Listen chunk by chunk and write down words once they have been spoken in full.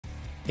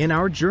In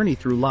our journey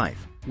through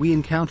life, we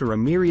encounter a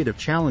myriad of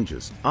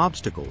challenges,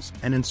 obstacles,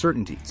 and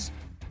uncertainties.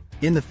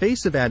 In the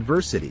face of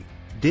adversity,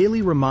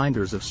 daily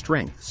reminders of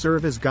strength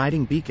serve as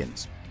guiding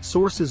beacons,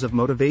 sources of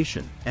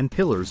motivation, and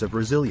pillars of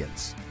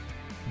resilience.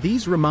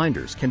 These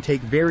reminders can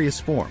take various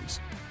forms,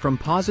 from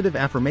positive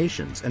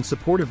affirmations and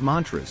supportive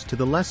mantras to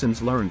the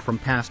lessons learned from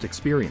past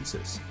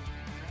experiences.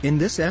 In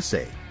this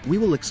essay, we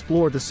will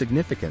explore the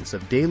significance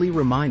of daily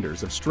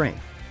reminders of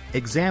strength,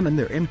 examine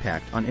their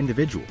impact on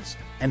individuals,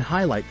 and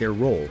highlight their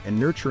role in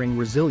nurturing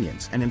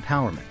resilience and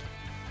empowerment.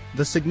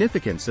 The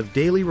significance of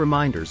daily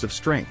reminders of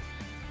strength.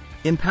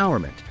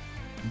 Empowerment.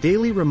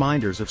 Daily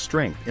reminders of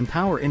strength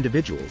empower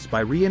individuals by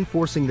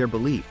reinforcing their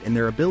belief in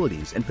their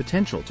abilities and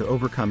potential to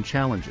overcome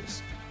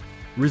challenges.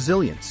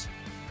 Resilience.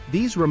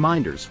 These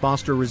reminders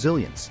foster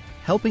resilience,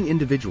 helping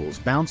individuals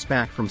bounce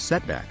back from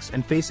setbacks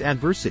and face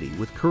adversity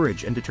with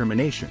courage and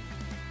determination.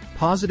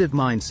 Positive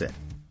mindset.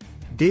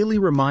 Daily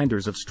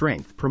reminders of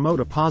strength promote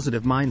a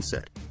positive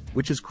mindset,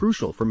 which is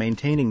crucial for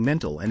maintaining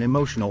mental and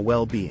emotional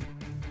well-being.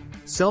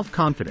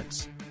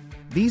 Self-confidence.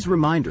 These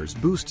reminders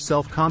boost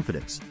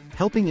self-confidence,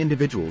 helping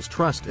individuals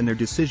trust in their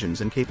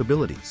decisions and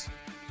capabilities.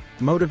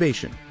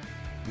 Motivation.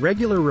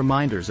 Regular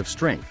reminders of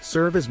strength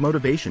serve as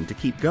motivation to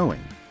keep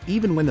going,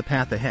 even when the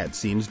path ahead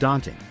seems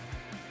daunting.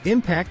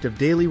 Impact of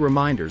daily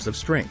reminders of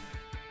strength.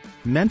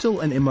 Mental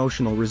and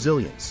emotional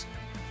resilience.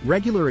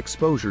 Regular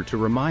exposure to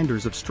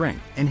reminders of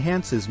strength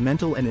enhances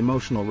mental and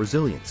emotional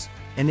resilience,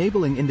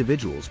 enabling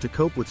individuals to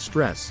cope with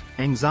stress,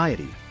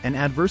 anxiety, and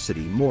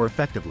adversity more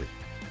effectively.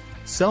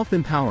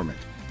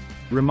 Self-empowerment.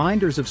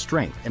 Reminders of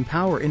strength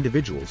empower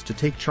individuals to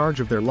take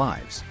charge of their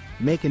lives,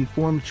 make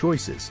informed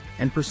choices,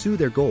 and pursue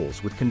their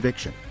goals with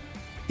conviction.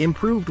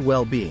 Improved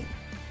well-being.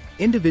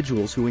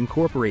 Individuals who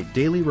incorporate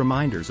daily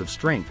reminders of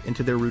strength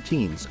into their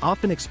routines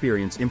often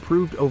experience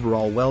improved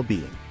overall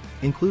well-being,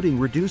 including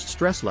reduced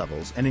stress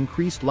levels and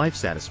increased life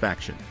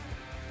satisfaction.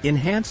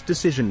 Enhanced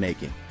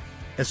decision-making.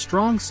 A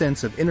strong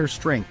sense of inner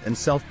strength and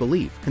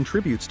self-belief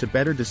contributes to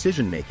better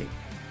decision-making,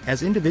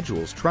 as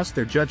individuals trust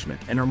their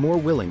judgment and are more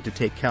willing to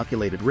take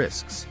calculated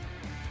risks.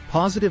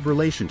 Positive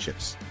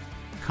relationships.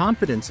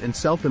 Confidence and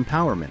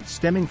self-empowerment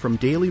stemming from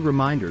daily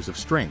reminders of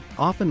strength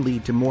often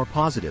lead to more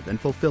positive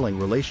and fulfilling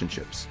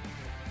relationships.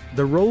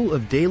 The role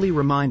of daily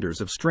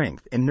reminders of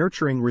strength in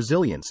nurturing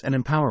resilience and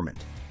empowerment.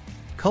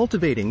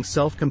 Cultivating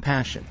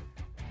self-compassion.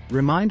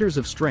 Reminders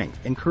of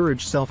strength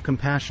encourage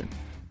self-compassion,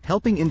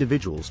 helping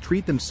individuals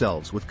treat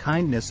themselves with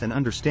kindness and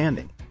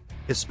understanding,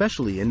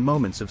 especially in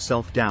moments of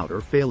self-doubt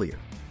or failure.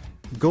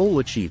 Goal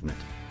achievement.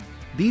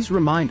 These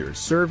reminders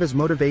serve as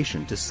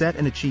motivation to set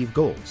and achieve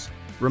goals,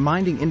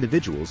 reminding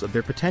individuals of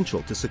their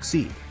potential to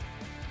succeed.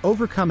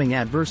 Overcoming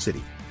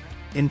adversity.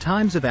 In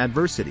times of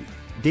adversity,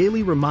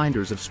 daily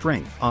reminders of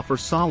strength offer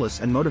solace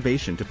and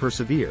motivation to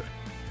persevere,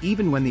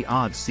 even when the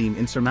odds seem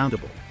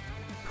insurmountable.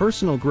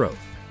 Personal growth.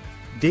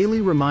 Daily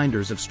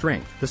reminders of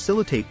strength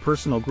facilitate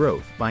personal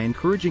growth by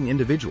encouraging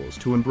individuals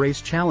to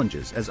embrace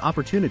challenges as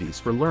opportunities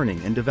for learning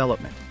and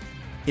development.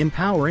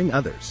 Empowering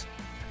others.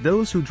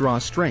 Those who draw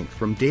strength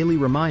from daily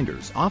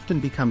reminders often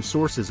become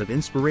sources of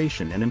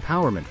inspiration and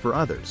empowerment for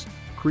others,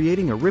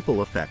 creating a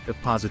ripple effect of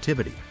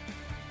positivity.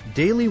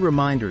 Daily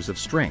reminders of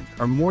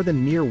strength are more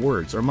than mere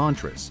words or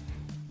mantras.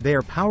 They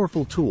are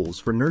powerful tools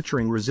for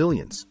nurturing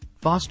resilience,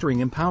 fostering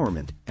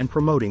empowerment, and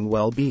promoting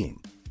well-being.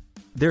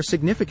 Their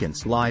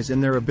significance lies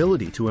in their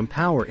ability to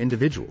empower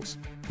individuals,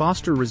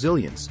 foster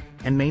resilience,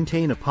 and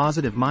maintain a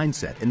positive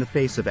mindset in the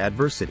face of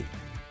adversity.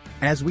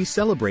 As we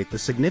celebrate the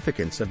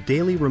significance of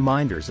daily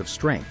reminders of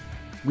strength,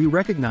 we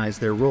recognize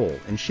their role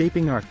in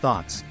shaping our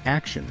thoughts,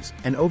 actions,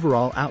 and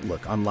overall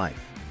outlook on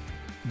life.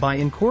 By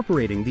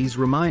incorporating these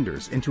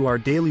reminders into our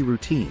daily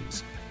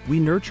routines, we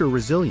nurture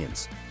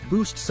resilience,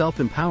 boost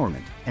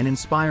self-empowerment, and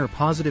inspire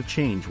positive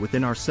change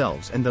within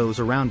ourselves and those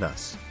around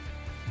us.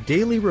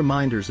 Daily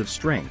reminders of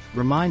strength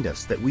remind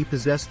us that we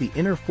possess the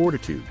inner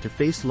fortitude to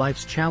face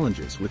life's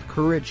challenges with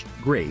courage,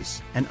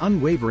 grace, and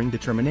unwavering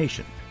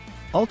determination,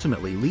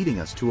 ultimately leading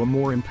us to a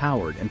more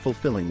empowered and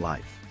fulfilling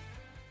life.